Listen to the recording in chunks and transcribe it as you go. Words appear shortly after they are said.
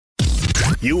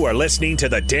You are listening to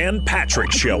the Dan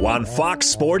Patrick Show on Fox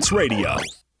Sports Radio.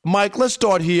 Mike, let's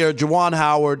start here. Juwan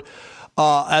Howard,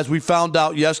 as we found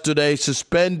out yesterday,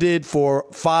 suspended for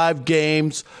 5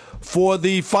 games for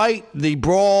the fight, the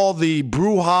brawl, the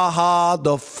brouhaha,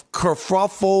 the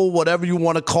kerfuffle, whatever you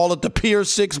want to call it, the Pier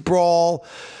 6 brawl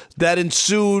that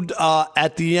ensued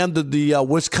at the end of the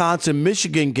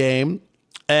Wisconsin-Michigan game,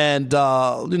 and,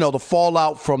 the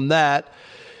fallout from that.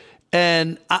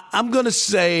 And I'm going to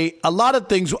say a lot of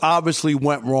things obviously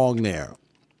went wrong there.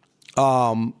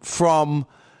 From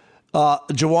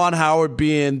Juwan Howard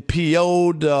being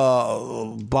PO'd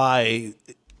by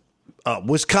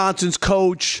Wisconsin's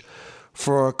coach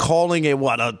for calling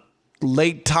a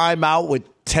late timeout with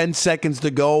 10 seconds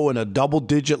to go and a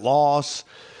double-digit loss.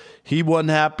 He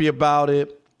wasn't happy about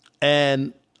it.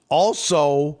 And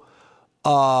also,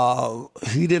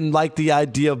 he didn't like the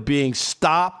idea of being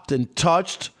stopped and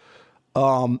touched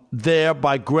there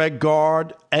by Greg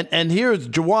Gard. And here's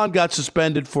Juwan got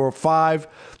suspended for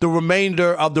the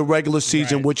remainder of the regular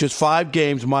season, right, which is 5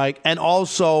 games, Mike, and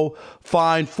also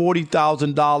fined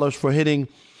 $40,000 for hitting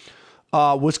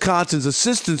Wisconsin's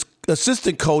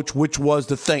assistant coach, which was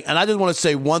the thing. And I just want to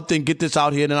say one thing, get this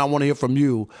out here, and then I want to hear from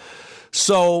you.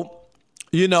 So,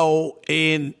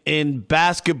 in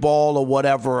basketball or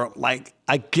whatever, like,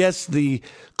 I guess the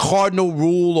cardinal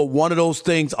rule or one of those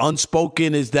things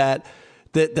unspoken is that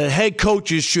the head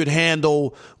coaches should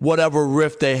handle whatever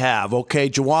rift they have, okay?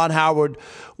 Juwan Howard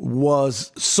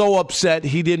was so upset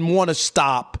he didn't want to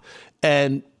stop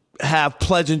and have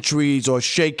pleasantries or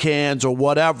shake hands or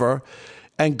whatever.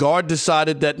 And Gard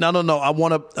decided that, no, I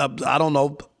want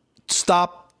to,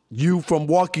 stop you from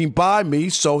walking by me.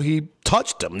 So he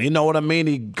touched him. You know what I mean?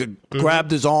 He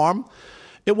grabbed his arm.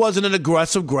 It wasn't an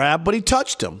aggressive grab, but he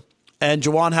touched him. And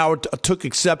Juwan Howard took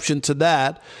exception to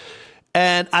that.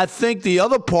 And I think the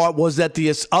other part was that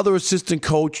the other assistant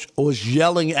coach was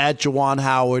yelling at Juwan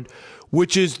Howard,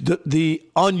 which is the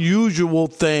unusual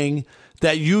thing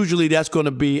that usually that's going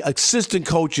to be assistant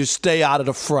coaches stay out of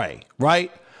the fray,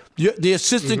 right? The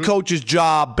assistant coach's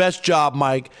job, best job,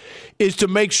 Mike, is to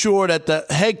make sure that the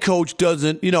head coach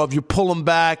doesn't, if you pull him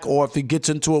back or if he gets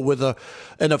into it with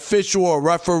an official or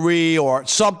referee or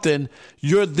something,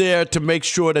 you're there to make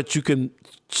sure that you can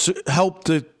help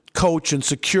the coach and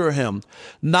secure him,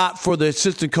 not for the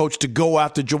assistant coach to go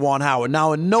after Juwan Howard.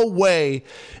 Now, in no way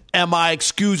am I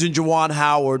excusing Juwan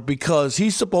Howard because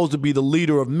he's supposed to be the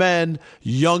leader of men,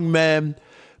 young men,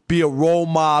 be a role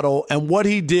model, and what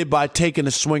he did by taking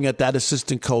a swing at that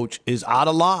assistant coach is out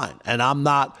of line, and I'm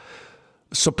not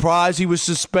surprised he was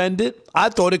suspended. I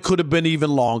thought it could have been even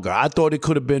longer. I thought it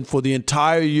could have been for the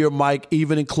entire year, Mike,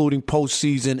 even including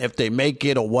postseason if they make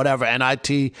it or whatever,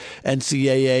 NIT,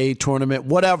 NCAA tournament,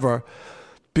 whatever,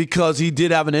 because he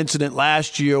did have an incident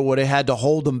last year where they had to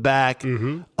hold him back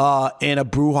in a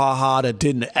brouhaha that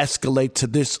didn't escalate to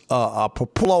this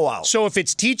blowout. So if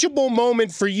it's teachable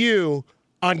moment for you,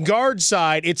 on Gard's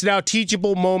side, it's now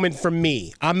teachable moment for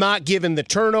me. I'm not giving the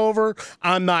turnover.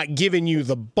 I'm not giving you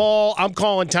the ball. I'm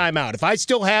calling timeout. If I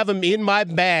still have him in my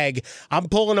bag, I'm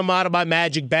pulling him out of my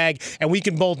magic bag, and we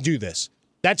can both do this.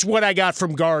 That's what I got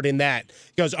from Gard in that.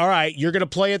 He goes, all right, you're going to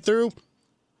play it through?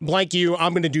 Blank you,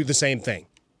 I'm going to do the same thing.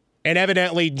 And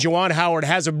evidently, Juwan Howard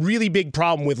has a really big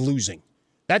problem with losing.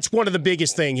 That's one of the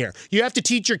biggest thing here. You have to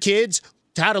teach your kids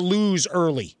how to lose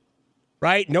early.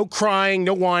 Right? No crying,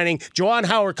 no whining. Juwan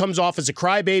Howard comes off as a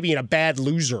crybaby and a bad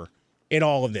loser in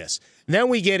all of this. And then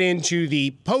we get into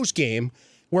the postgame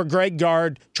where Greg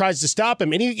Gard tries to stop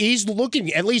him. And he's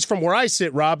looking, at least from where I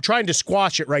sit, Rob, trying to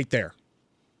squash it right there.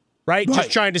 Right?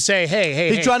 Just trying to say,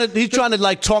 hey. He's trying to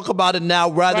like talk about it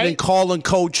now rather than calling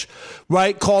coach,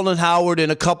 right? Calling Howard in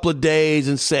a couple of days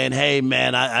and saying, hey,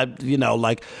 man,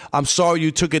 I'm sorry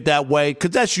you took it that way.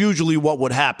 Because that's usually what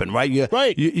would happen, right?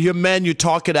 You're men, you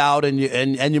talk it out and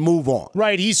you move on.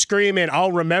 Right. He's screaming,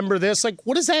 I'll remember this. Like,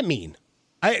 what does that mean?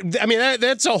 I mean,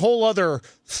 that's a whole other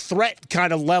threat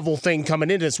kind of level thing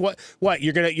coming into this. What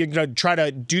you're gonna try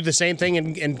to do the same thing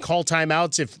and call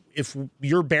timeouts if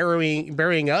you're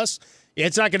burying us?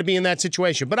 It's not going to be in that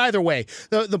situation. But either way,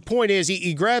 the point is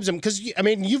he grabs him because I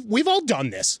mean we've all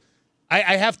done this.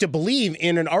 I have to believe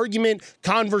in an argument,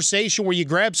 conversation where you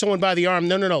grab someone by the arm.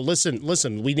 No,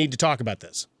 listen. We need to talk about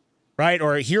this, right?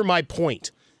 Or hear my point,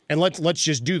 and let's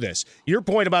just do this. Your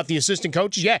point about the assistant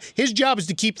coaches, yeah, his job is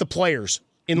to keep the players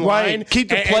in line, keep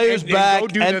the players back,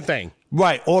 and go do their thing.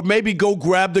 Right, or maybe go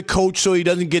grab the coach so he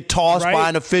doesn't get tossed by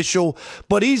an official.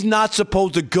 But he's not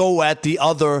supposed to go at the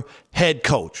other head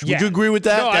coach. Would you agree with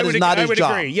that? No, that is not his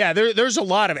job. Agree. Yeah, there's a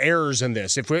lot of errors in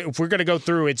this. If we're going to go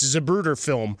through, it's a Zapruder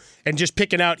film and just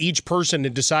picking out each person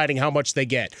and deciding how much they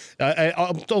get.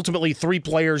 Ultimately, 3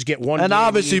 players get one. And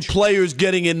obviously, each. players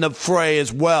getting in the fray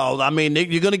as well. I mean,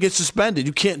 you're going to get suspended.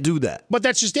 You can't do that. But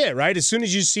that's just it, right? As soon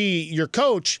as you see your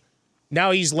coach,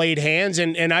 now he's laid hands,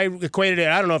 and I equated it,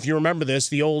 I don't know if you remember this,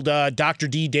 the old Dr.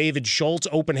 D. David Schultz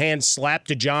open hand slap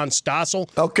to John Stossel.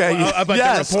 Okay. About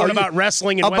the report about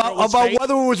wrestling and whether it was fake.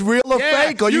 Whether it was real or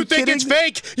fake. Are you think kidding? It's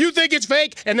fake? You think it's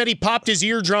fake? And then he popped his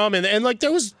eardrum, and like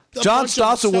there was John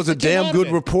Stossel was a damn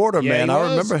good reporter, man.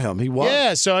 I remember him. He was.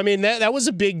 Yeah, so, I mean, that was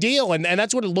a big deal, and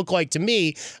that's what it looked like to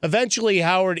me. Eventually,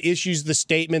 Howard issues the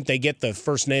statement. They get the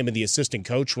first name of the assistant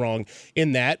coach wrong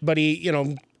in that, but he,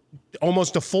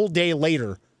 almost a full day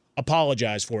later,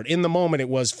 apologized for it. In the moment, it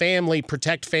was family,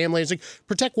 protect family. It's like,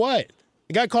 protect what?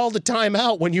 The guy called a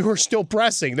timeout when you were still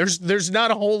pressing. There's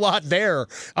not a whole lot there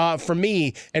for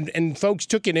me. And folks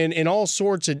took it in all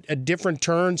sorts of different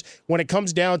turns. When it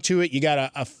comes down to it, you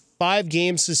got a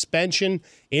 5-game suspension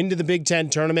into the Big Ten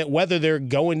tournament. Whether they're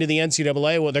going to the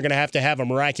NCAA, well, they're going to have a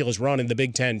miraculous run in the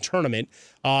Big Ten tournament.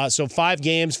 So 5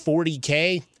 games,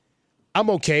 $40K. I'm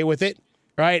okay with it.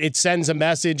 Right, it sends a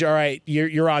message. All right,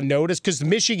 you're on notice, because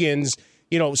Michigan's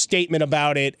statement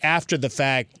about it after the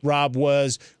fact, Rob,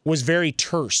 was very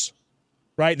terse.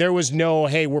 Right, there was no,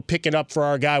 hey, we're picking up for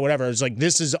our guy, whatever. It's like,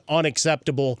 this is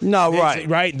unacceptable. No, right,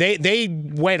 right. They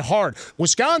went hard.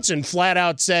 Wisconsin flat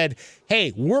out said,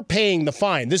 hey, we're paying the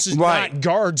fine. This is not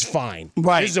guards' fine.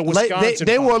 Right, this is a Wisconsin.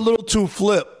 They fine. were a little too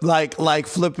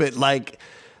flippant.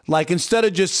 Like, instead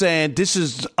of just saying, this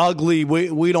is ugly,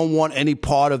 we don't want any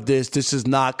part of this, this is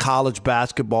not college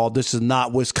basketball, this is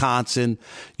not Wisconsin,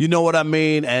 you know what I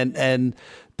mean? And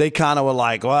they kind of were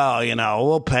like, well,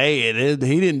 we'll pay it.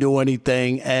 He didn't do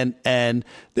anything. And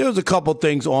there was a couple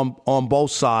things on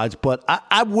both sides. But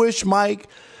I wish, Mike,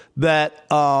 that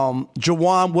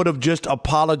Juwan would have just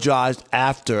apologized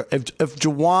after. If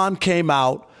Juwan came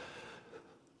out,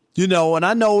 and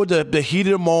I know the heat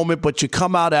of the moment, but you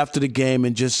come out after the game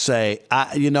and just say,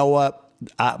 you know what,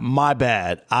 my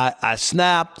bad. I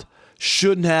snapped,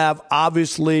 shouldn't have.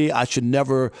 Obviously, I should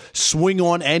never swing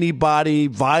on anybody.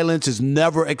 Violence is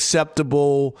never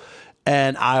acceptable,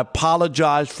 and I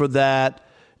apologize for that.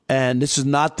 And this is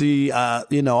not the,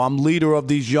 I'm leader of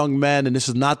these young men, and this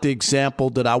is not the example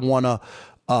that I want to,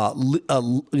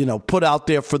 put out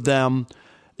there for them.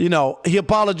 He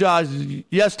apologized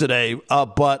yesterday,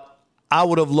 but I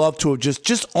would have loved to have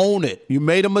just own it. You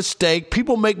made a mistake.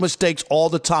 People make mistakes all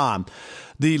the time.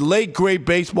 The late, great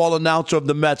baseball announcer of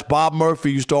the Mets, Bob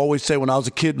Murphy, used to always say when I was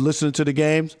a kid listening to the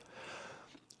games,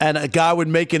 and a guy would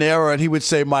make an error, and he would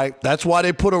say, Mike, that's why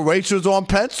they put erasers on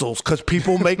pencils, because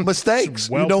people make mistakes.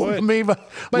 Well, you know what I mean? But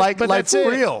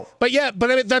for real. But I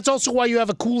mean, that's also why you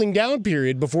have a cooling down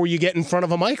period before you get in front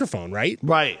of a microphone, right?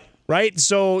 Right.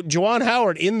 So Juwan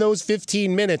Howard, in those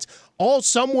 15 minutes,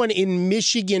 someone in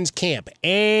Michigan's camp,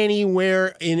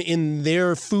 anywhere in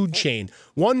their food chain,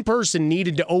 one person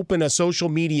needed to open a social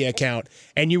media account,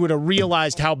 and you would have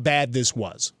realized how bad this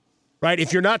was. Right?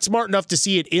 If you're not smart enough to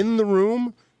see it in the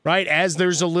room, right, as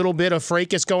there's a little bit of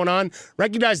fracas going on,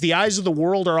 recognize the eyes of the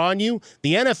world are on you.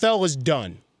 The NFL is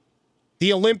done.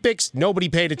 The Olympics, nobody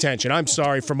paid attention. I'm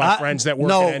sorry for my friends that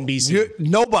work at NBC.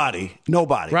 Nobody.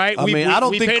 Right? I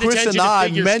don't think Chris and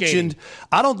I mentioned.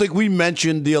 I don't think we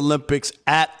mentioned the Olympics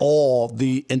at all.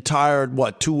 The entire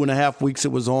 2.5 weeks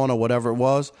it was on, or whatever it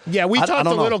was. Yeah, we talked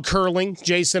a little curling,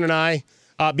 Jason and I.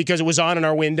 Because it was on in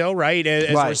our window, right?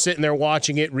 As we're sitting there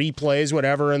watching it, replays,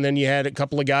 whatever. And then you had a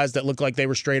couple of guys that looked like they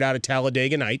were straight out of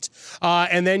Talladega Nights.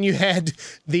 And then you had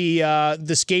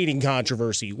the skating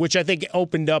controversy, which I think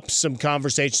opened up some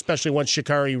conversation, especially once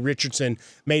Sha'Carri Richardson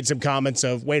made some comments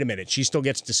of, wait a minute, she still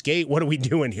gets to skate? What are we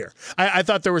doing here? I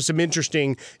thought there was some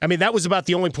interesting, that was about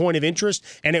the only point of interest.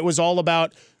 And it was all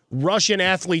about Russian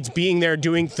athletes being there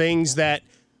doing things that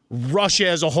Russia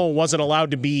as a whole wasn't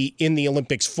allowed to be in the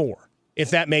Olympics for.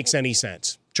 If that makes any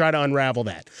sense. Try to unravel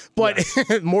that. But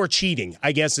more cheating,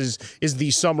 I guess, is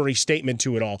the summary statement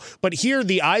to it all. But here,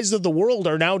 the eyes of the world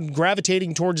are now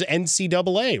gravitating towards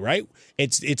NCAA, right?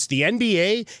 It's the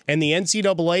NBA and the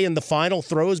NCAA in the final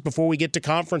throws before we get to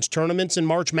conference tournaments and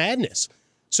March Madness.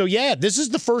 So, yeah, this is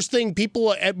the first thing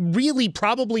people really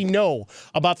probably know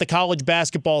about the college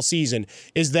basketball season,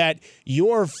 is that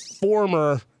your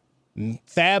former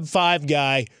Fab Five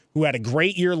guy who had a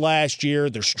great year last year,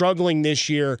 they're struggling this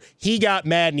year, he got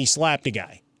mad and he slapped a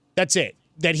guy. That's it.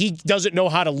 That he doesn't know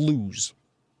how to lose.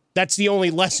 That's the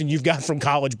only lesson you've got from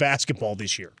college basketball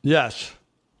this year. Yes.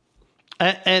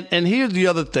 And here's the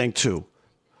other thing, too.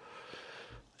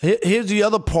 Here's the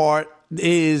other part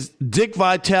is Dick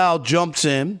Vitale jumps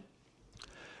in,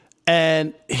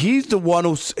 and he's the one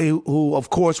who of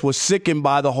course, was sickened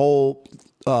by the whole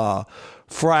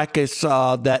fracas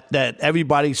that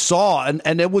everybody saw.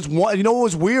 And it was one, what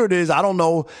was weird is, I don't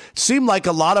know, seemed like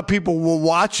a lot of people were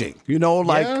watching,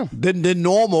 than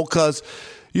normal because,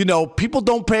 people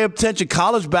don't pay attention.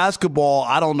 College basketball,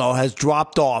 I don't know, has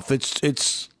dropped off.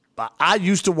 I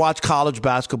used to watch college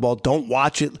basketball. Don't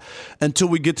watch it until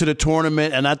we get to the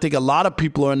tournament. And I think a lot of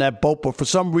people are in that boat. But for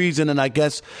some reason, and I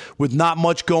guess with not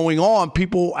much going on,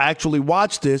 people actually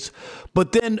watch this.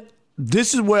 But then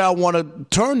this is where I want to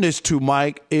turn this to,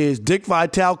 Mike, is Dick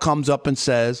Vitale comes up and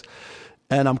says,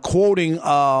 and I'm quoting,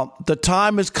 the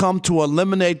time has come to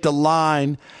eliminate the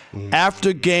line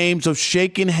after games of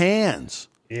shaking hands.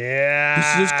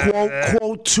 Yeah. This is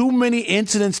quote, too many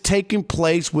incidents taking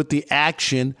place with the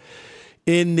action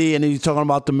and he's talking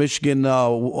about the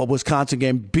Michigan-Wisconsin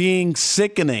game, being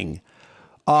sickening.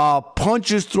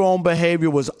 Punches thrown behavior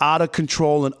was out of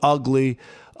control and ugly.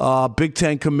 Big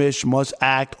Ten commission must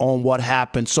act on what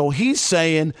happened. So he's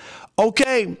saying,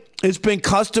 okay, it's been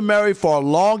customary for a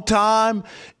long time.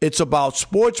 It's about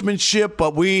sportsmanship,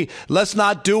 but let's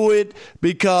not do it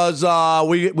because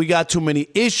we got too many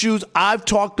issues. I've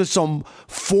talked to some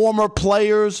former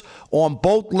players on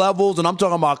both levels, and I'm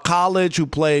talking about college who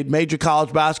played major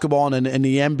college basketball and in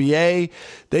the NBA.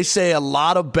 They say a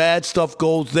lot of bad stuff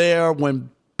goes there when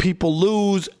people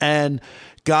lose and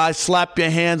guys slap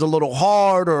your hands a little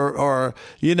hard or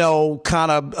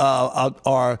kind of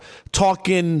are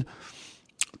talking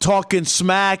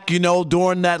smack,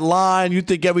 during that line. You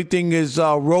think everything is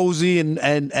rosy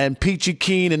and peachy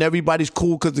keen and everybody's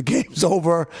cool because the game's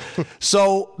over.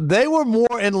 So they were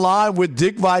more in line with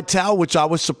Dick Vitale, which I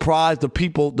was surprised,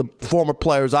 the former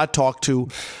players I talked to.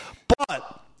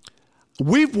 But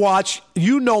we've watched,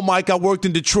 Mike, I worked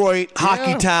in Detroit,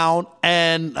 Hockey Town,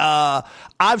 and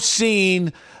I've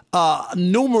seen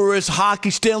numerous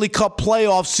hockey Stanley Cup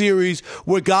playoff series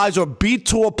where guys are beat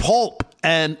to a pulp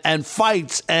and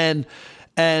fights and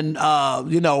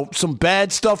some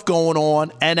bad stuff going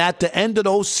on. And at the end of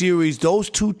those series, those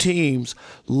two teams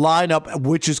line up,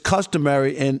 which is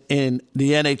customary in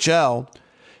the NHL,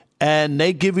 and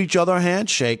they give each other a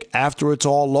handshake after it's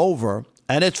all over.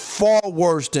 And it's far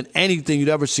worse than anything you'd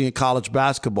ever see in college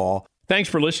basketball. Thanks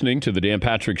for listening to the Dan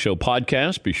Patrick Show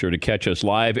podcast. Be sure to catch us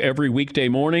live every weekday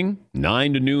morning,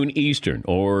 9 to noon Eastern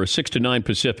or 6 to 9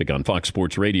 Pacific on Fox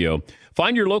Sports Radio.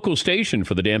 Find your local station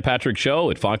for the Dan Patrick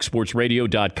Show at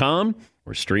foxsportsradio.com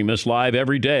or stream us live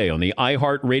every day on the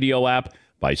iHeartRadio app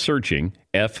by searching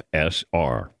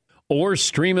FSR. Or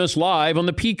stream us live on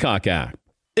the Peacock app.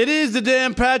 It is the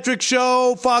Dan Patrick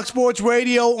Show, Fox Sports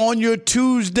Radio on your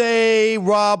Tuesday.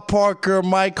 Rob Parker,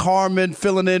 Mike Harmon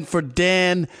filling in for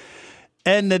Dan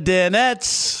and the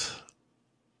Danettes.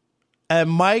 And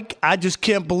Mike, I just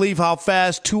can't believe how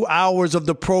fast 2 hours of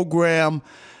the program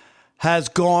has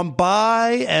gone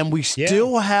by, and we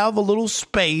still have a little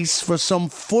space for some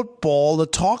football to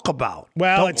talk about.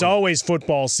 Well, it's always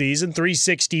football season,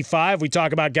 365. We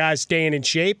talk about guys staying in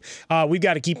shape. We've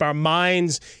got to keep our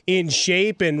minds in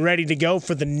shape and ready to go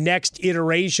for the next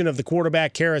iteration of the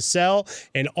quarterback carousel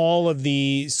and all of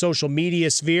the social media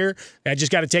sphere. I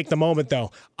just got to take the moment, though.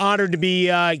 Honored to be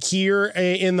here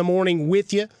in the morning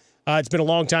with you. It's been a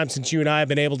long time since you and I have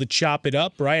been able to chop it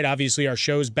up, right? Obviously, our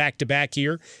show's back-to-back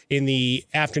here in the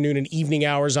afternoon and evening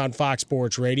hours on Fox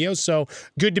Sports Radio. So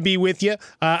good to be with you.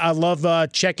 I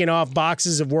love checking off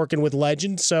boxes of working with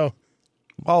legends. So,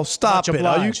 stop it.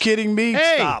 Are you kidding me?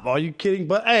 Hey. Stop. Are you kidding?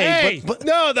 But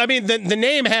no, I mean, the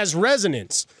name has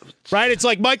resonance, right? It's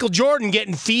like Michael Jordan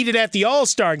getting feted at the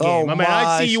All-Star game.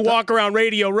 I see you walk around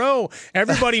Radio Row.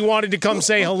 Everybody wanted to come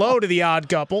say hello to the odd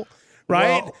couple,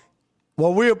 right?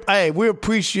 Well, we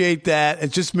appreciate that.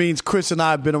 It just means Chris and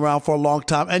I have been around for a long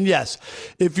time. And yes,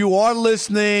 if you are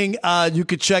listening, you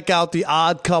can check out The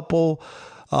Odd Couple,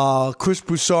 Chris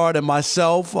Broussard and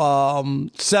myself,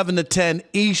 7 to 10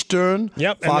 Eastern,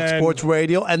 Fox Sports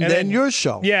Radio, and then your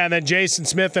show. Yeah, and then Jason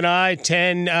Smith and I,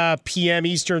 10 p.m.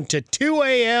 Eastern to 2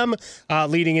 a.m.,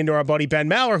 leading into our buddy Ben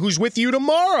Maller, who's with you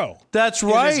tomorrow. That's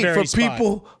right. For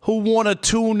people who want to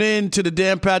tune in to the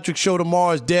Dan Patrick Show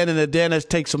tomorrow as Dan and the Danettes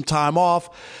take some time off,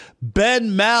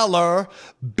 Ben Maller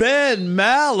will be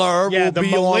on with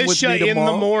me tomorrow. The militia in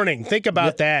the morning. Think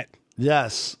about that.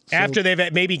 Yes. After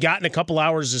they've maybe gotten a couple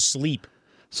hours of sleep.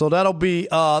 So that'll be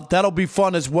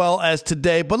fun as well as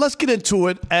today. But let's get into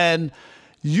it. And,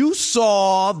 You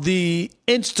saw the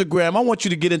Instagram. I want you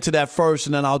to get into that first,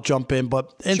 and then I'll jump in.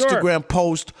 But Instagram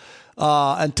post,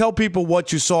 and tell people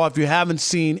what you saw if you haven't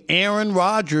seen Aaron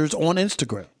Rodgers on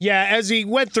Instagram. Yeah, as he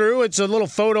went through, it's a little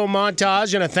photo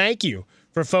montage and a thank you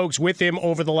for folks with him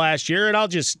over the last year. And I'll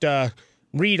just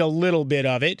read a little bit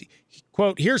of it.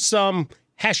 Quote, here's some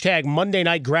hashtag Monday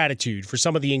Night Gratitude for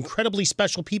some of the incredibly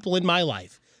special people in my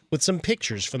life, with some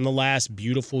pictures from the last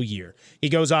beautiful year. He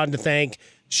goes on to thank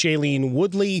Shailene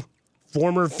Woodley,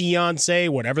 former fiance,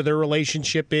 whatever their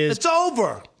relationship is. It's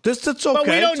over. It's okay. But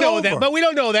we don't know over. that. But we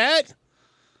don't know that.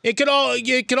 It could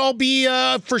all be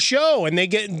for show, and they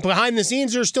get behind the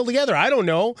scenes. They're still together. I don't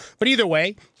know, but either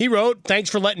way, he wrote, "Thanks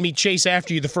for letting me chase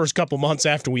after you the first couple months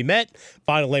after we met.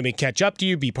 Finally, let me catch up to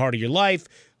you, be part of your life.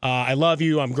 I love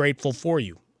you. I'm grateful for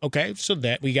you." Okay, so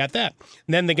that we got that.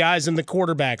 And then the guys in the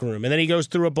quarterback room, and then he goes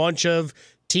through a bunch of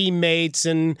teammates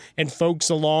and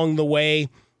folks along the way,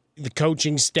 the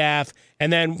coaching staff,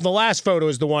 and then the last photo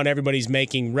is the one everybody's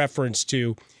making reference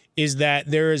to. Is that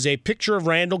there is a picture of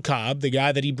Randall Cobb, the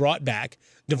guy that he brought back,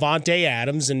 Devontae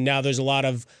Adams, and now there's a lot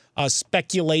of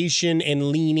speculation and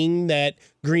leaning that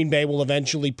Green Bay will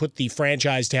eventually put the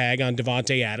franchise tag on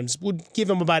Devontae Adams, would give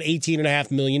him about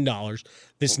 $18.5 million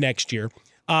this next year.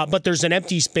 But there's an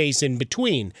empty space in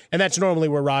between, and that's normally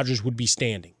where Rodgers would be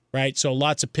standing, right? So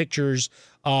lots of pictures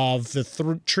of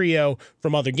the trio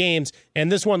from other games, and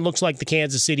this one looks like the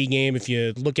Kansas City game if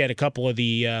you look at a couple of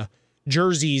the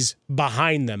jerseys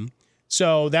behind them.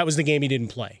 So that was the game he didn't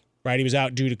play, right? He was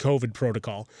out due to COVID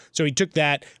protocol. So he took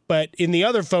that. But in the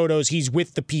other photos, he's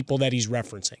with the people that he's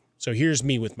referencing. So here's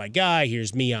me with my guy.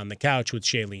 Here's me on the couch with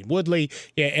Shailene Woodley.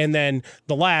 Yeah, and then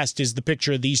the last is the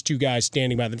picture of these two guys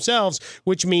standing by themselves,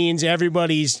 which means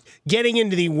everybody's getting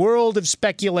into the world of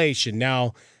speculation.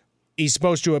 Now, he's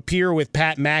supposed to appear with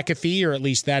Pat McAfee, or at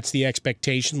least that's the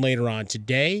expectation later on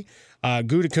today.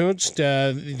 Gutekunst,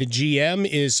 the GM,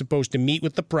 is supposed to meet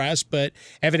with the press, but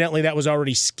evidently that was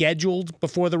already scheduled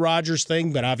before the Rodgers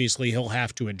thing, but obviously he'll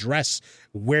have to address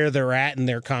where they're at in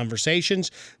their conversations.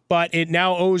 But it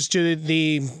now owes to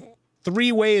the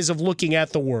three ways of looking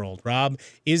at the world, Rob.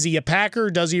 Is he a Packer?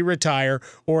 Does he retire?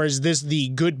 Or is this the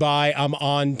goodbye, I'm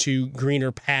on to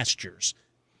greener pastures?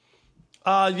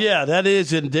 Yeah, that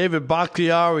is. And David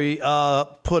Bakhtiari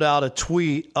put out a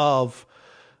tweet of,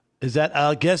 is that,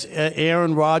 I guess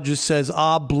Aaron Rodgers says,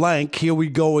 blank, here we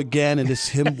go again. And it's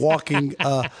him walking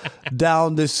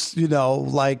down this,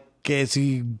 like, is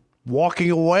he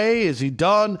walking away? Is he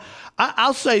done?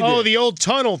 I'll say this. Oh, the old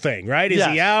tunnel thing, right? Is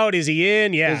he out? Is he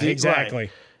in? Yeah,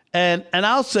 exactly. Right. And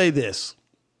I'll say this.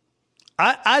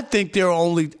 I think there are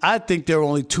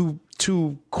only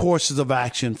two courses of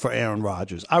action for Aaron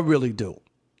Rodgers. I really do.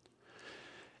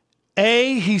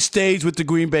 A, he stays with the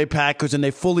Green Bay Packers and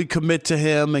they fully commit to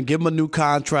him and give him a new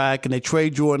contract and they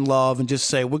trade Jordan Love and just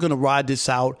say, we're going to ride this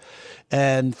out.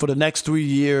 And for the next 3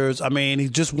 years, I mean, he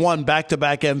just won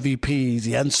back-to-back MVPs.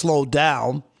 He hadn't slowed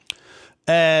down.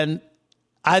 And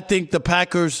I think the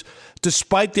Packers,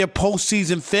 despite their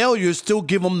postseason failures, still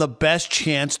give him the best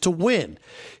chance to win.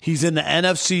 He's in the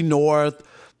NFC North.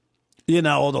 The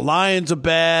Lions are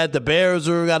bad. The Bears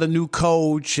got a new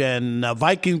coach, and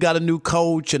Vikings got a new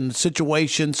coach and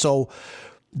situation. So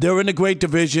they're in a great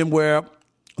division where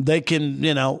they can,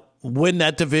 win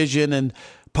that division and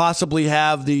possibly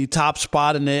have the top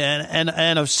spot in the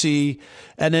NFC.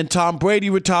 And then Tom Brady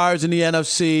retires in the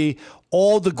NFC.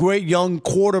 All the great young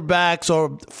quarterbacks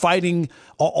are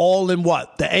all in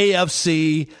what? The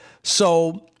AFC.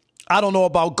 So I don't know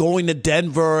about going to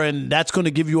Denver, and that's going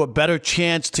to give you a better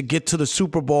chance to get to the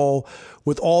Super Bowl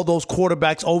with all those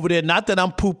quarterbacks over there. Not that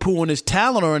I'm poo-pooing his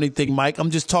talent or anything, Mike.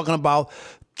 I'm just talking about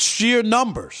sheer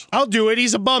numbers. I'll do it.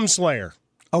 He's a bum slayer.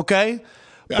 Okay?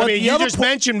 But you just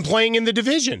mentioned playing in the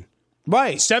division.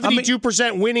 Right.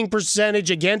 72% winning percentage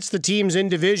against the teams in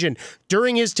division.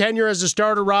 During his tenure as a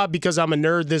starter, Rob, because I'm a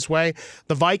nerd this way,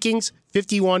 the Vikings,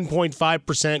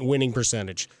 51.5% winning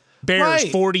percentage. Bears,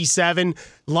 47.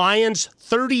 Lions,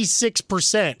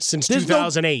 36% since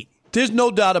 2008. There's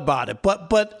no doubt about it.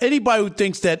 But anybody who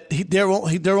thinks that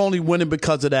they're only winning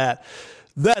because of that,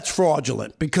 that's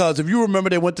fraudulent. Because if you remember,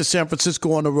 they went to San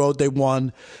Francisco on the road, they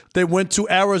won. They went to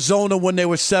Arizona when they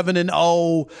were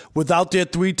 7-0 without their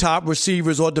three top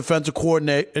receivers or defensive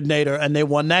coordinator, and they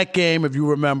won that game, if you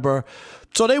remember.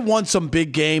 So they won some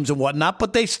big games and whatnot,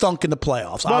 but they stunk in the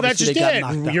playoffs. Well, that's just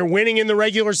it. You're winning in the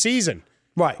regular season.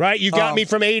 Right. You got me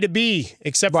from A to B,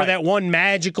 except for that one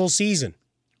magical season.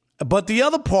 But the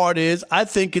other part is, I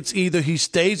think it's either he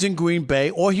stays in Green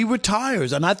Bay or he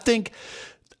retires. And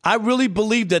I really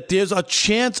believe that there's a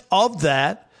chance of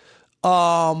that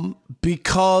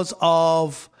because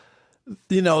of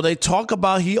they talk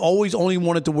about he always only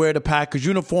wanted to wear the Packers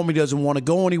uniform. He doesn't want to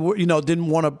go anywhere, didn't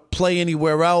want to play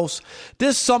anywhere else.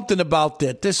 There's something about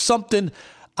that. There's something,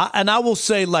 and I will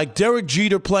say, like Derek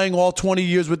Jeter playing all 20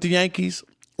 years with the Yankees,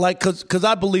 because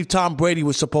I believe Tom Brady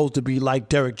was supposed to be like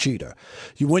Derek Jeter.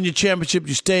 You win your championship,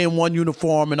 you stay in one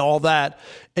uniform and all that.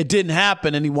 It didn't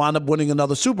happen, and he wound up winning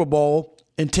another Super Bowl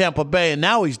in Tampa Bay, and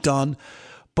now he's done.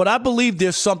 But I believe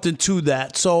there's something to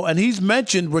that. So, and he's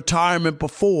mentioned retirement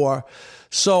before.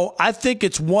 So I think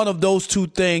it's one of those two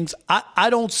things. I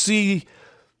don't see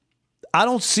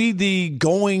the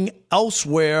going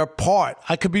elsewhere part.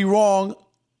 I could be wrong.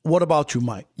 What about you,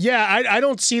 Mike? Yeah, I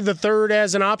don't see the third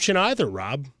as an option either,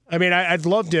 Rob. I mean, I'd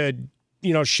love to,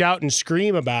 shout and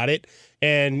scream about it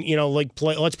and,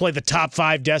 let's play the top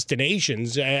 5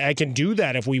 destinations. I can do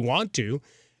that if we want to.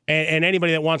 And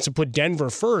anybody that wants to put Denver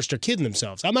first are kidding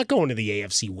themselves. I'm not going to the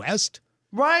AFC West.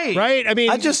 Right. I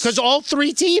mean, because all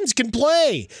 3 teams can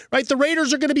play, right? The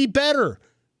Raiders are going to be better.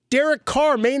 Derek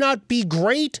Carr may not be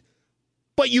great,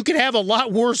 but you can have a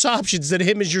lot worse options than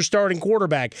him as your starting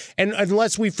quarterback. And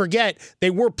unless we forget, they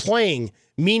were playing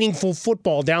meaningful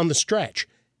football down the stretch.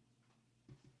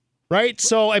 Right?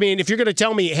 So, I mean, if you're going to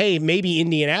tell me, hey, maybe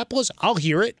Indianapolis, I'll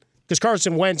hear it. Because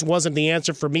Carson Wentz wasn't the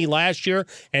answer for me last year,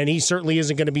 and he certainly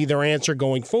isn't going to be their answer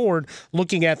going forward,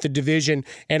 looking at the division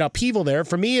and upheaval there.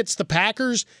 For me, it's the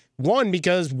Packers. One,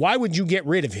 because why would you get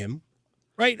rid of him?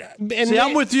 Right? And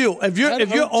I'm with you. If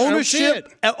you're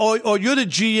ownership or you're the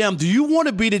GM, do you want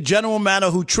to be the general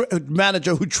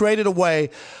manager who traded away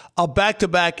a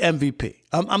back-to-back MVP?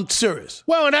 I'm serious.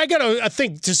 Well, and I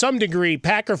think to some degree,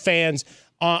 Packer fans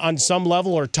on some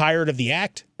level are tired of the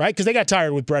act, right? Because they got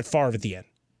tired with Brett Favre at the end.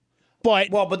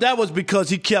 But that was because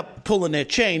he kept pulling their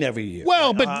chain every year.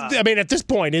 Well, but I mean, at this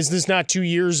point, is this not 2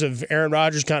 years of Aaron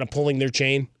Rodgers kind of pulling their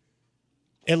chain?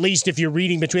 At least if you're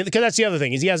reading between, because that's the other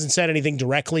thing, is he hasn't said anything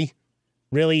directly.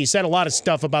 Really, he said a lot of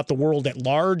stuff about the world at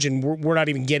large, and we're not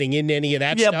even getting into any of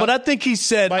that stuff. Yeah, but I think he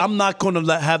said, I'm not going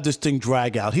to have this thing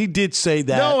drag out. He did say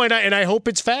that. No, and I hope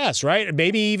it's fast, right?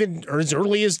 Maybe even as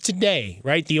early as today,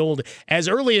 right? As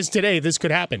early as today, this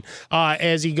could happen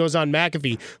as he goes on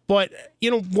McAfee. But,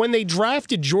 when they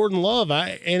drafted Jordan Love,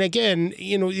 and again,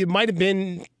 it might have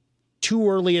been too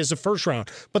early as a first round.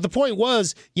 But the point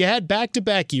was, you had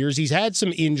back-to-back years. He's had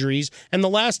some injuries, and the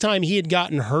last time he had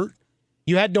gotten hurt,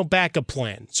 you had no backup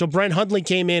plan. So Brent Hundley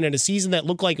came in a season that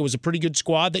looked like it was a pretty good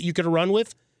squad that you could have run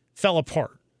with, fell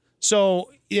apart.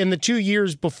 So in the 2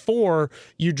 years before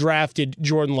you drafted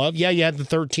Jordan Love, you had the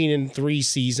 13-3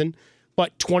 season,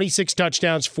 but 26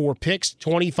 touchdowns, 4 picks,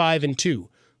 25-2.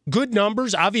 Good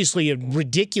numbers, obviously a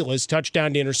ridiculous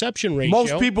touchdown to interception ratio.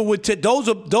 Most people would take those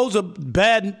are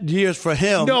bad years for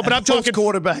him. No, but I'm talking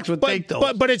quarterbacks would take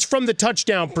those. But it's from the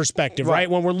touchdown perspective, right?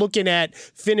 When we're looking at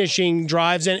finishing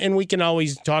drives, and we can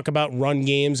always talk about run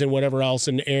games and whatever else.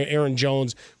 And Aaron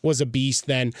Jones was a beast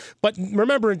then. But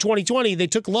remember, in 2020 they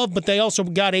took Love, but they also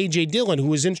got A.J. Dillon, who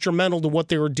was instrumental to what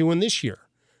they were doing this year,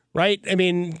 right? I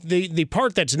mean, the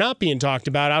part that's not being talked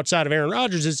about outside of Aaron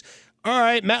Rodgers is, all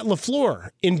right, Matt LaFleur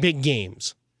in big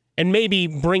games. And maybe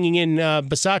bringing in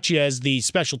Bisaccia as the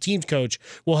special teams coach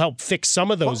will help fix some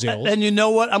of those ills. And you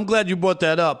know what? I'm glad you brought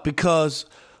that up because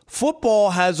football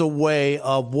has a way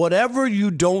of whatever you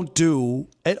don't do,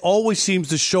 it always seems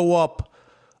to show up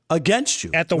against you.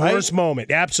 At the worst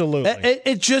moment, absolutely.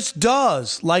 It just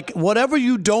does. Like whatever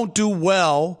you don't do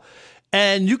well,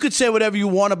 and you could say whatever you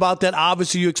want about that.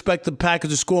 Obviously, you expect the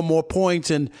Packers to score more points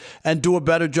and do a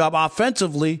better job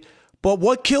offensively. But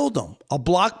what killed them? A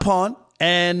block punt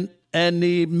and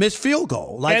the missed field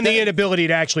goal. And the inability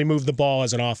to actually move the ball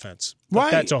as an offense. But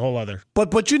that's a whole other.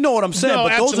 But you know what I'm saying. No,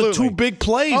 but absolutely. Those are two big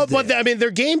plays. But I mean, they're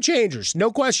game changers.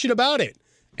 No question about it.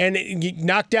 And you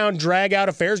knock down, drag out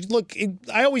affairs. Look,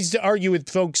 I always argue with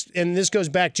folks, and this goes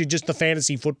back to just the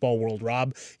fantasy football world,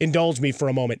 Rob. Indulge me for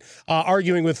a moment.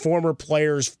 Arguing with former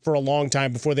players for a long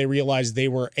time before they realized they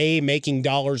were, A, making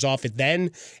dollars off it then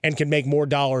and can make more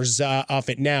dollars off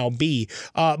it now, B.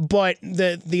 But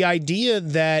the idea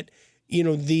that,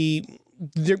 the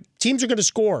teams are going to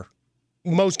score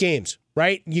most games.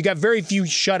 Right? You got very few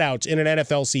shutouts in an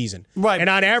NFL season. Right. And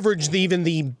on average, even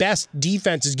the best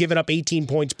defense is giving up 18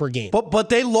 points per game. But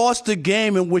they lost the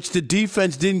game in which the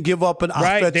defense didn't give up an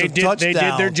offensive touchdown. They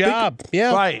did their job.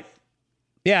 Yeah. Right.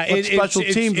 Yeah, special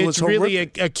teams was it's really a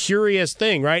curious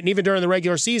thing, right? And even during the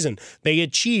regular season, they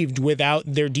achieved without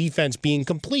their defense being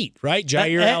complete, right?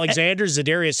 Jair Alexander,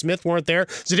 Zadarius Smith weren't there.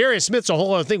 Zadarius Smith's a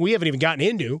whole other thing we haven't even gotten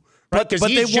into, right? Because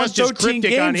he's just as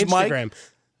cryptic on Instagram. Mike.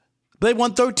 They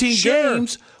won 13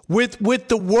 games with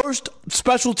the worst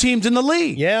special teams in the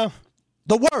league. Yeah.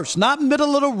 The worst. Not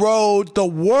middle of the road, the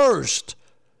worst.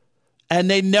 and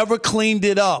they never cleaned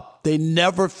it up. They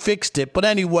never fixed it. But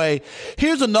anyway,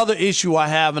 here's another issue I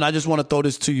have, and I just want to throw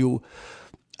this to you.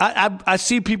 I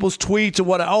see people's tweets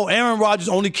and Aaron Rodgers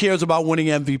only cares about winning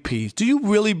MVPs. Do you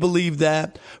really believe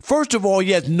that? First of all,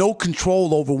 he has no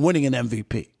control over winning an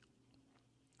MVP.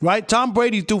 Right? Tom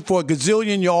Brady threw for a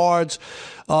gazillion yards,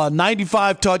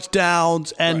 95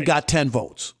 touchdowns, and got 10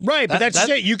 votes. Right, but that's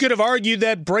it. You could have argued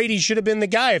that Brady should have been the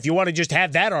guy if you want to just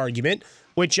have that argument,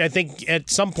 which I think at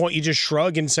some point you just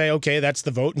shrug and say, okay, that's the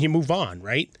vote, and you move on,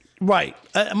 right? Right.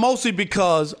 Mostly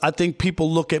because I think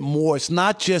people look at more. It's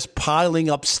not just piling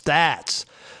up stats.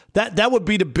 That would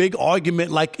be the big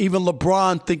argument, like even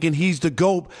LeBron thinking he's the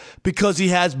GOAT because he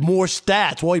has more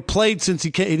stats. Well, he played since he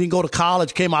didn't go to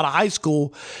college, came out of high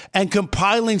school, and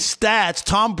compiling stats.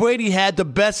 Tom Brady had the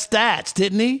best stats,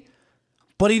 didn't he?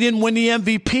 But he didn't win the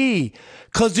MVP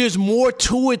because there's more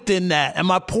to it than that. And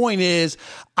my point is,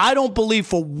 I don't believe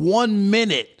for 1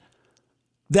 minute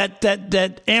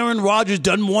that Aaron Rodgers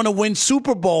doesn't want to win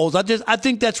Super Bowls. I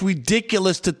think that's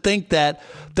ridiculous to think that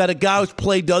a guy who's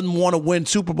played doesn't want to win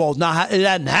Super Bowls. Now, it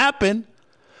hadn't happened,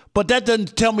 but that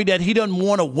doesn't tell me that he doesn't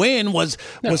want to win. Was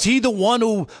he the one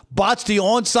who botched the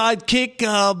onside kick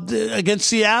against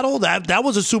Seattle? That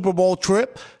was a Super Bowl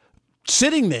trip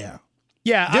sitting there.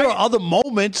 Yeah, there are other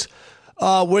moments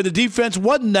where the defense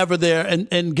wasn't never there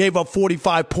and gave up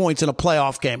 45 points in a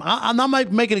playoff game. I'm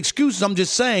not making excuses. I'm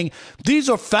just saying these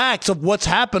are facts of what's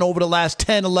happened over the last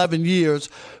 10, 11 years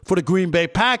for the Green Bay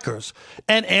Packers.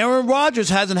 And Aaron Rodgers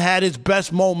hasn't had his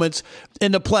best moments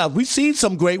in the playoffs. We've seen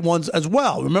some great ones as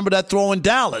well. Remember that throw in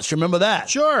Dallas? Remember that?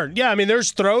 Sure. Yeah, I mean,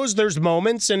 there's throws, there's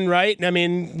moments, and right? I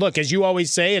mean, look, as you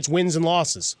always say, it's wins and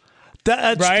losses.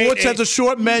 Sports has a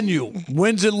short menu,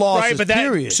 wins and losses,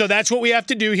 period. So that's what we have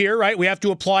to do here, right? We have to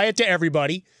apply it to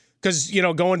everybody because,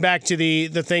 going back to the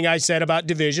thing I said about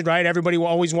division, right? Everybody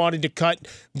always wanted to cut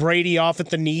Brady off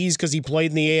at the knees because he played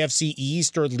in the AFC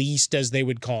East, or least as they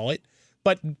would call it.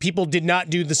 But people did not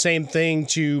do the same thing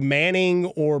to Manning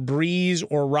or Breeze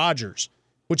or Rodgers,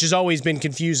 which has always been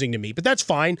confusing to me. But that's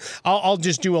fine. I'll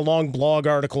just do a long blog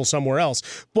article somewhere else.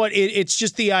 But it's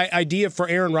just the idea for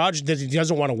Aaron Rodgers that he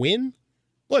doesn't want to win.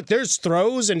 Look, there's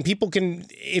throws, and people can,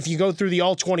 if you go through the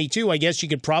all-22, I guess you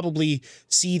could probably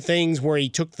see things where he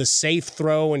took the safe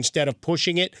throw instead of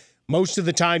pushing it. Most of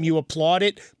the time you applaud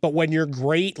it, but when you're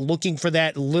great looking for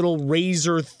that little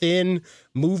razor-thin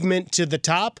movement to the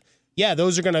top, yeah,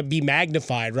 those are going to be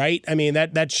magnified, right? I mean,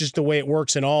 that's just the way it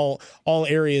works in all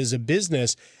areas of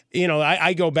business.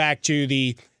 I go back to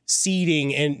the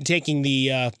seeding and taking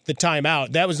the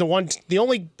timeout. That was the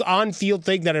only on-field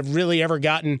thing that I've really ever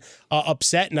gotten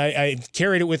upset, and I've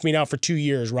carried it with me now for 2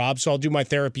 years, Rob, so I'll do my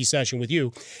therapy session with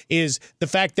you, is the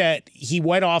fact that he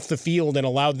went off the field and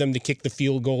allowed them to kick the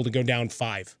field goal to go down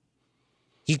 5.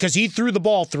 Because he threw the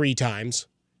ball 3 times.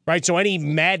 Right, so any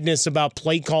madness about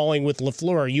play calling with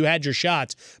LaFleur, you had your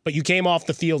shots, but you came off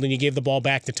the field and you gave the ball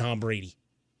back to Tom Brady,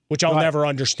 which I'll never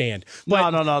understand.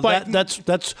 But, no. But,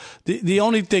 that's the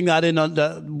only thing I didn't.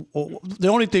 The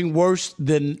only thing worse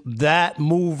than that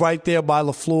move right there by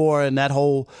LaFleur and that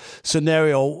whole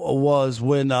scenario was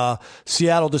when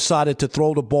Seattle decided to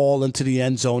throw the ball into the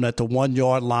end zone at the 1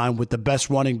 yard line with the best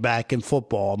running back in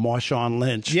football, Marshawn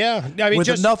Lynch. Yeah, I mean, with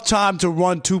enough time to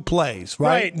run 2 plays,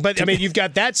 right? Right, but I mean, you've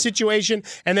got that situation,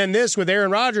 and then this with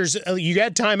Aaron Rodgers. You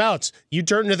got timeouts. You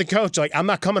turn to the coach like, "I'm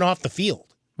not coming off the field."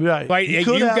 Right. You've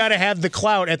got to have the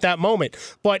clout at that moment.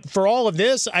 But for all of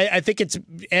this, I think it's,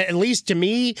 at least to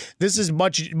me, this is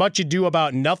much ado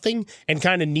about nothing and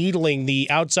kind of needling the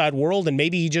outside world. And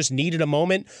maybe he just needed a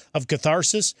moment of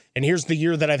catharsis. And here's the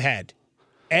year that I've had.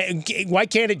 And why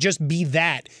can't it just be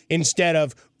that instead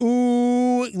of,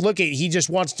 ooh, look, he just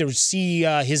wants to see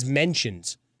his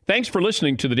mentions. Thanks for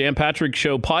listening to the Dan Patrick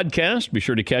Show podcast. Be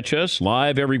sure to catch us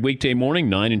live every weekday morning,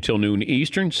 9 until noon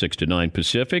Eastern, 6 to 9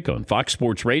 Pacific on Fox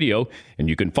Sports Radio. And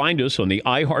you can find us on the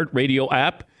iHeartRadio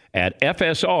app at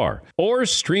FSR or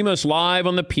stream us live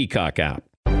on the Peacock app.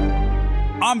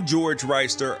 I'm George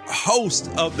Reister, host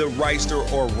of the Reister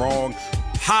or Wrong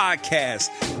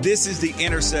podcast. This is the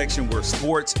intersection where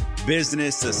sports,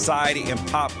 business, society, and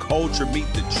pop culture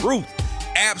meet the truth.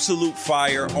 Absolute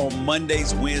fire on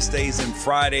Mondays, Wednesdays, and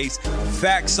Fridays.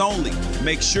 Facts only.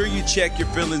 Make sure you check your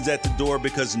feelings at the door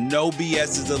because no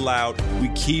BS is allowed. We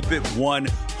keep it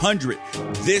 100.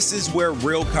 This is where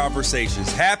real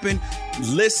conversations happen.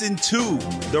 Listen to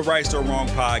the Right or Wrong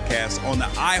podcast on the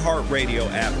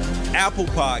iHeartRadio app, Apple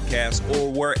Podcasts,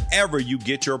 or wherever you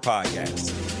get your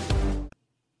podcasts.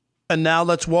 And now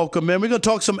let's welcome in. We're going to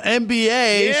talk some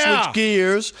NBA, switch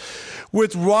gears,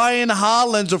 with Ryan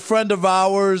Hollins, a friend of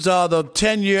ours, the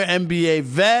 10-year NBA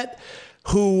vet.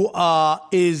 who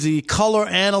is the color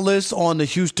analyst on the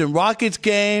Houston Rockets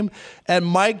game. And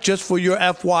Mike, just for your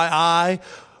FYI,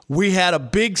 we had a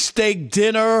big steak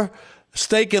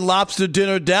and lobster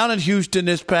dinner down in Houston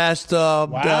this past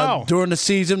during the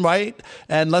season, right?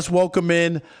 And let's welcome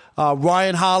in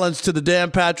Ryan Hollins to the Dan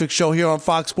Patrick Show here on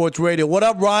Fox Sports Radio. What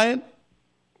up, Ryan?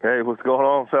 Hey, what's going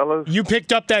on, fellas? You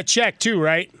picked up that check too,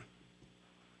 right?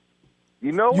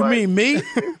 You know You what? mean me?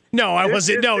 No, I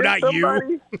wasn't. No, not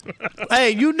you.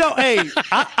 Hey,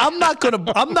 I'm not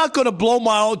gonna blow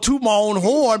my own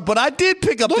horn, but I did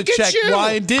pick up the check,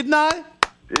 Ryan, didn't I?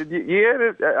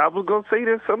 Yeah, I was going to say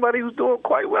there's somebody who's doing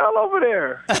quite well over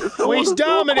there. Well, he's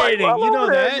dominating. You know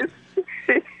that.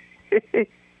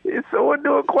 It's someone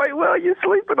doing quite well. You're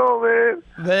sleeping on,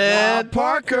 man.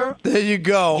 Parker. There you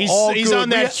go. He's on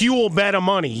that Huel bet of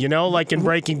money, like in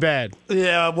Breaking Bad.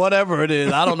 Yeah, whatever it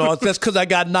is. I don't know. That's because I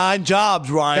got 9 jobs,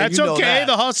 Ryan. That's okay.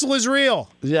 The hustle is real.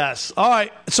 Yes. All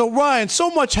right. So, Ryan, so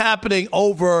much happening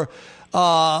over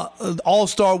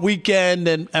All-Star Weekend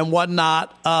and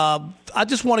whatnot. I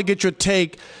just want to get your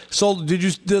take. So did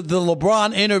you the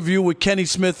LeBron interview with Kenny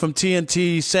Smith from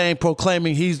TNT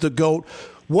proclaiming he's the GOAT?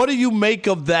 What do you make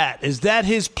of that? Is that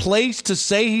his place to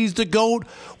say he's the GOAT,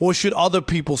 or should other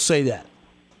people say that?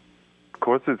 Of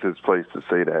course it's his place to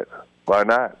say that. Why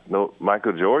not? No,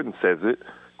 Michael Jordan says it.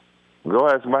 Go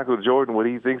ask Michael Jordan what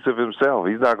he thinks of himself.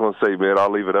 He's not going to say, man,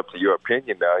 I'll leave it up to your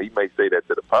opinion now. He may say that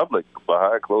to the public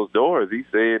behind closed doors. He's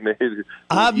saying that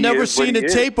I've never seen a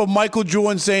tape of Michael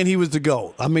Jordan saying he was the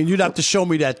GOAT. I mean, you'd have to show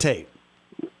me that tape.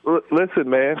 Listen,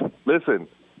 man. Listen.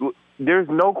 There's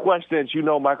no question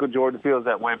that Michael Jordan feels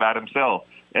that way about himself,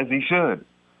 as he should.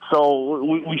 So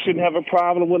we shouldn't have a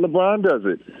problem when LeBron does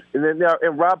it.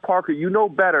 And Rob Parker, you know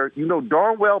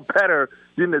darn well better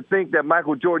than to think that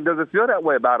Michael Jordan doesn't feel that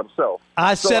way about himself.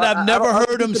 I've never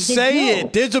heard him say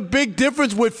it. There's a big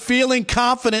difference with feeling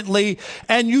confidently,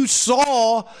 and you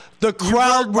saw the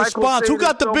crowd response. Who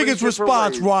got the biggest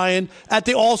response, Ryan, at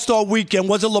the All-Star Weekend?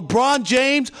 Was it LeBron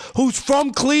James, who's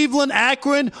from Cleveland,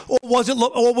 Akron, or was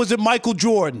it Michael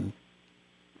Jordan?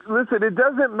 Listen, it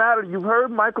doesn't matter. You've heard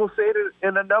Michael say it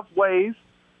in enough ways.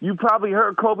 You probably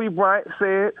heard Kobe Bryant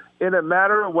say it in a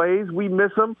matter of ways. We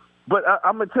miss him. But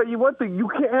I'm going to tell you one thing. You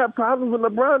can't have problems when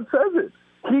LeBron says it.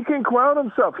 He can crown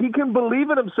himself. He can believe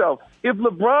in himself. If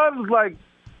LeBron was like,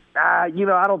 I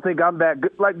don't think I'm that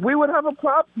good, like, we would have a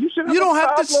problem. You don't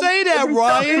have to say that,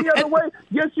 Ryan. Any other way.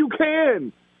 Yes, you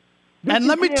can. And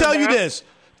let me tell you this.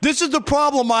 This is the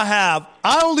problem I have.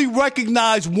 I only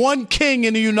recognize one king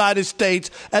in the United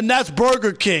States, and that's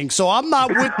Burger King. So I'm not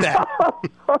with that.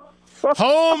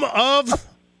 Home of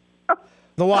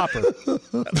the Whopper.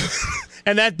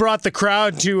 And that brought the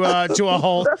crowd to a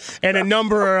halt, and a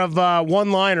number of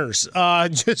one-liners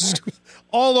just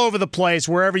all over the place,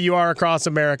 wherever you are across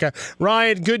America.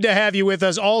 Ryan, good to have you with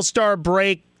us. All-Star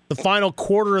break, the final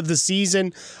quarter of the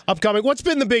season upcoming. What's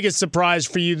been the biggest surprise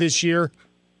for you this year?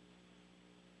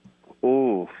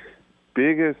 Ooh,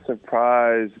 biggest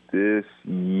surprise this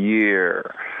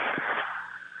year.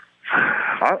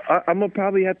 I'm going to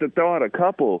probably have to throw out a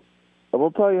couple.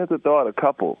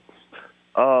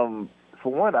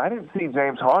 For one, I didn't see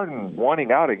James Harden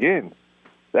wanting out again.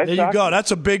 There you go.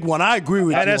 That's a big one. I agree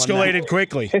with you. That escalated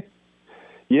quickly.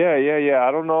 Yeah.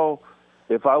 I don't know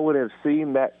if I would have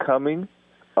seen that coming.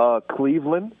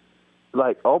 Cleveland,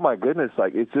 like, oh my goodness,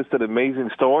 like, it's just an amazing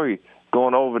story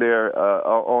going over there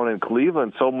on in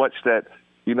Cleveland, so much that,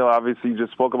 obviously you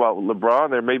just spoke about LeBron.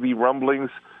 There may be rumblings.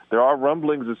 There are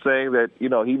rumblings of saying that, he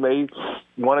may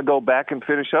want to go back and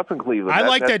finish up in Cleveland. I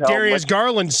like that Darius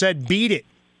Garland said, beat it.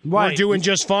 Right. We're doing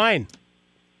just fine.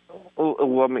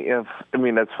 Well, I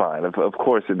mean, that's fine. Of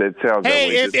course, it sounds that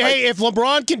way. If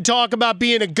LeBron can talk about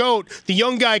being a GOAT, the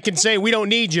young guy can say, we don't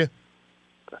need you.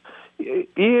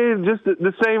 Yeah, just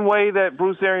the same way that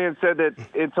Bruce Arians said that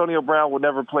Antonio Brown would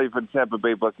never play for the Tampa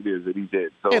Bay Buccaneers, that he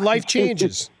did. So, hey, life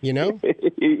changes,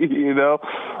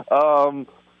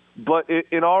 But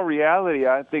in all reality,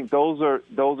 I think those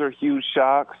are huge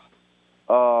shocks.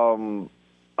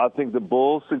 I think the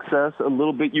Bulls' success, a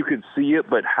little bit, you could see it,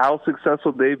 but how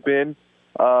successful they've been,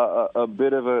 a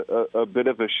bit of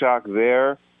a shock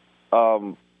there.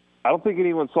 I don't think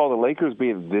anyone saw the Lakers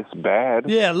being this bad.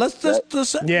 Yeah, let's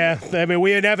yeah, I mean,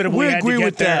 we inevitably had agree to get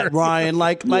with there. that, Ryan.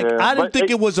 I didn't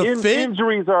think it was a fit.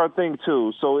 Injuries are a thing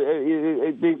too, so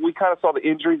we kind of saw the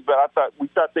injuries, but we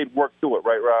thought they'd work through it,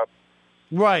 right, Rob?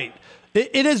 Right.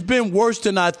 It has been worse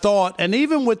than I thought, and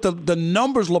even with the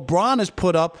numbers LeBron has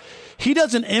put up, he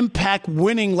doesn't impact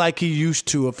winning like he used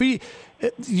to.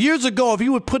 Years ago, if he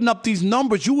was putting up these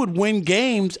numbers, you would win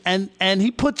games, and he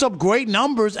puts up great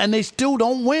numbers, and they still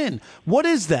don't win. What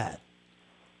is that?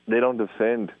 They don't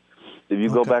defend. If you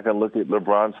go back and look at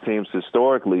LeBron's teams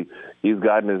historically, he's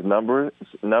gotten his numbers,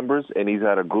 and he's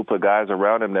had a group of guys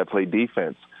around him that play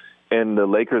defense. And the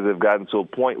Lakers have gotten to a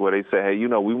point where they say, hey,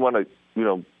 we want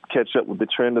to, catch up with the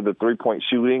trend of the three-point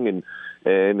shooting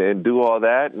and do all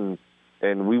that, and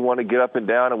we want to get up and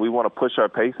down, and we want to push our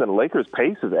pace. And the Lakers'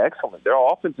 pace is excellent. Their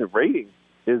offensive rating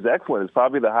is excellent. It's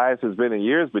probably the highest it's been in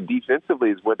years, but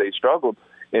defensively is where they struggled.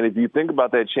 And if you think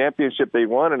about that championship they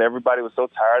won, and everybody was so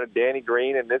tired of Danny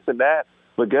Green and this and that,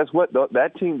 but guess what?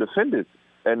 That team defended,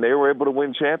 and they were able to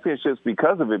win championships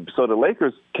because of it. So the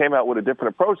Lakers came out with a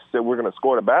different approach. They said, we're going to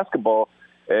score the basketball,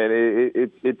 and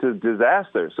it's a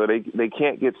disaster. So they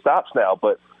can't get stops now.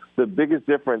 But the biggest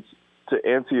difference, to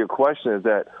answer your question, is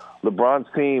that LeBron's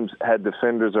teams had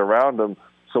defenders around them.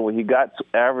 So when he got to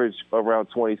average around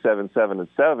 27, 7, and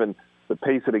 7, the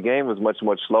pace of the game was much,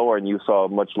 much slower, and you saw a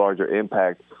much larger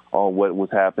impact on what was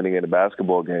happening in the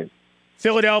basketball game.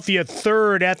 Philadelphia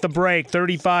third at the break,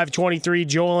 35-23.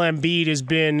 Joel Embiid has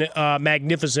been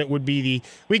magnificent. We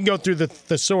can go through the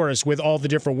thesaurus with all the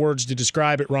different words to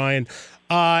describe it, Ryan.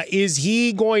 Is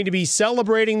he going to be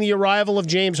celebrating the arrival of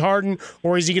James Harden,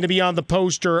 or is he going to be on the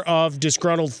poster of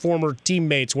disgruntled former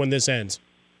teammates when this ends?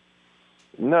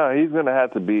 No, he's going to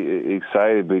have to be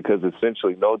excited because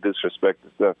essentially, no disrespect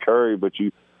to Steph Curry, but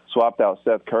you swapped out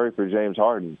Steph Curry for James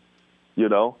Harden,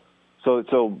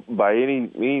 So by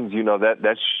any means,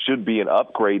 that should be an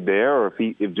upgrade there. Or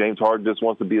if James Harden just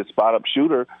wants to be a spot-up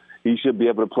shooter, he should be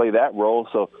able to play that role.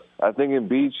 So I think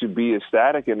Embiid should be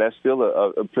ecstatic, and that's still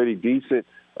a pretty decent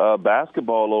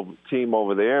basketball team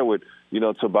over there with,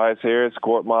 Tobias Harris,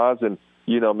 Court Maz, and,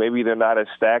 maybe they're not as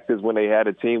stacked as when they had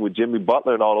a team with Jimmy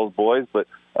Butler and all those boys, but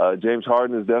James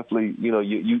Harden is definitely,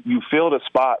 you filled a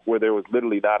spot where there was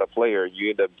literally not a player, and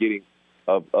you end up getting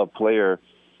a player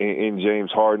in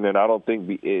James Harden, and I don't think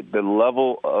the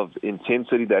level of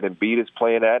intensity that Embiid is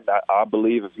playing at, I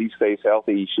believe if he stays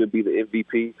healthy, he should be the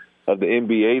MVP of the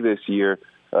NBA this year.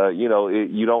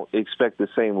 You don't expect the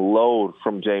same load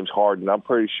from James Harden. I'm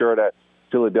pretty sure that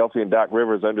Philadelphia and Doc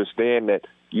Rivers understand that,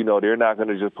 they're not going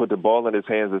to just put the ball in his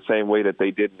hands the same way that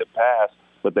they did in the past,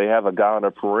 but they have a guy on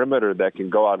the perimeter that can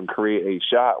go out and create a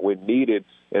shot when needed,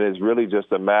 and it's really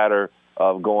just a matter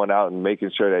of going out and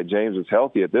making sure that James is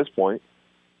healthy at this point.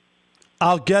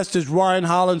 Our guest is Ryan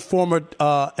Hollins, former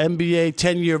NBA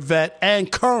 10-year vet and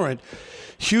current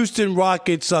Houston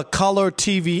Rockets color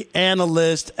TV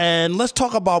analyst. And let's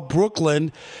talk about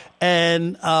Brooklyn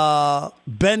and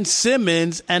Ben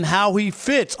Simmons and how he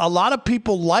fits. A lot of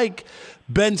people like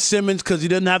Ben Simmons because he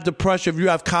doesn't have the pressure. If you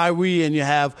have Kyrie and you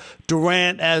have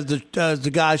Durant as the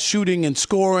guy shooting and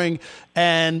scoring,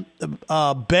 and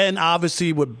Ben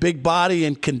obviously with big body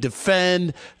and can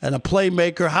defend and a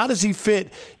playmaker. How does he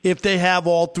fit if they have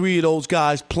all three of those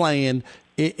guys playing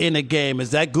in a game?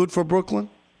 Is that good for Brooklyn?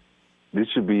 This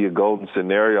should be a golden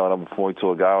scenario, and I'm pointing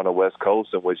to a guy on the West Coast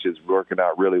in which is working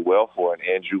out really well for him,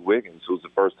 Andrew Wiggins, who's the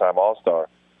first-time All-Star.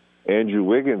 Andrew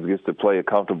Wiggins gets to play a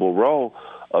comfortable role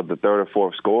of the third or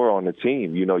fourth scorer on the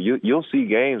team. You'll see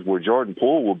games where Jordan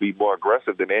Poole will be more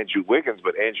aggressive than Andrew Wiggins,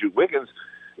 but Andrew Wiggins,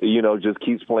 just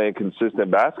keeps playing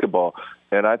consistent basketball.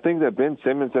 And I think that Ben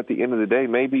Simmons, at the end of the day,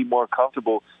 may be more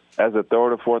comfortable as a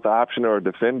third or fourth option or a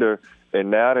defender.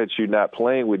 And now that you're not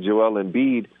playing with Joel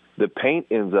Embiid, the paint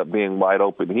ends up being wide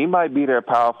open. He might be their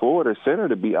power forward or center,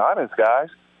 to be honest, guys.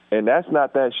 And that's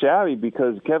not that shabby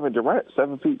because Kevin Durant's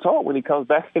 7 feet tall when he comes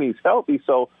back and he's healthy.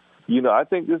 So, I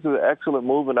think this is an excellent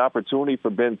move and opportunity for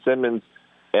Ben Simmons.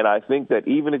 And I think that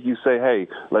even if you say, hey,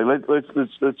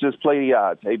 let's just play the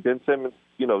odds. Hey, Ben Simmons,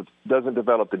 doesn't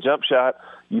develop the jump shot.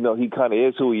 He kind of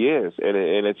is who he is.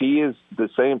 And if he is the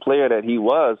same player that he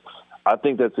was, I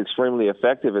think that's extremely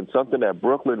effective and something that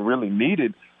Brooklyn really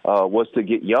needed was to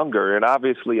get younger. And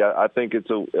obviously, I think it's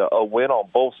a win on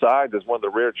both sides. It's one of the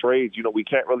rare trades. We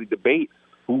can't really debate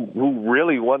who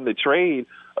really won the trade,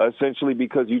 essentially,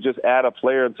 because you just add a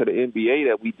player into the NBA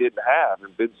that we didn't have.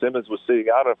 And Ben Simmons was sitting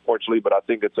out, unfortunately, but I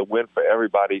think it's a win for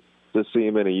everybody to see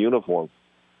him in a uniform.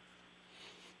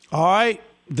 All right,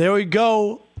 there we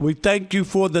go. We thank you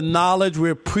for the knowledge. We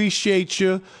appreciate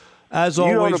you, as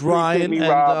always, Ryan. Me,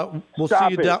 and we'll Stop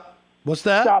see you it. down. What's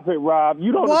that? Stop it, Rob.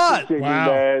 You don't appreciate me,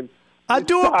 man. I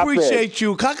do appreciate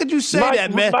you. How could you say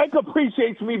that, man? Mike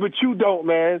appreciates me, but you don't,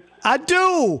 man. I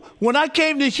do. When I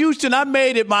came to Houston, I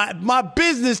made it my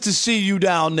business to see you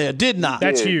down there, didn't I?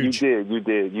 That's huge. You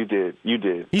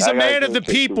did. He's a man of the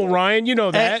people, Ryan. You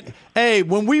know that. Hey,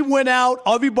 when we went out,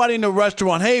 everybody in the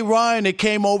restaurant, hey, Ryan, they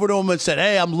came over to him and said,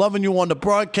 hey, I'm loving you on the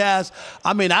broadcast.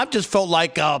 I mean, I just felt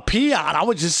like a peon. I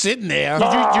was just sitting there. Did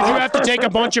you have to take a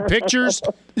bunch of pictures?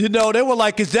 They were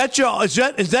like, is that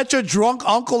your drunk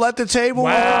uncle at the table? table,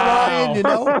 Wow. Ryan, you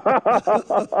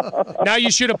know? Now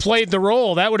you should have played the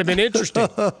role. That would have been interesting.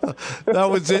 That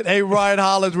was it. Hey, Ryan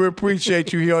Hollins, we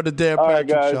appreciate you here on the Dan right, Patrick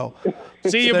guys. Show.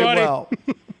 See you, Stay buddy. well.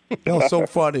 That was so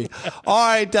funny. All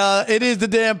right, it is the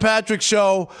Dan Patrick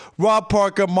Show. Rob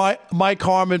Parker, Mike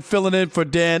Harmon filling in for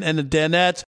Dan and the Danettes.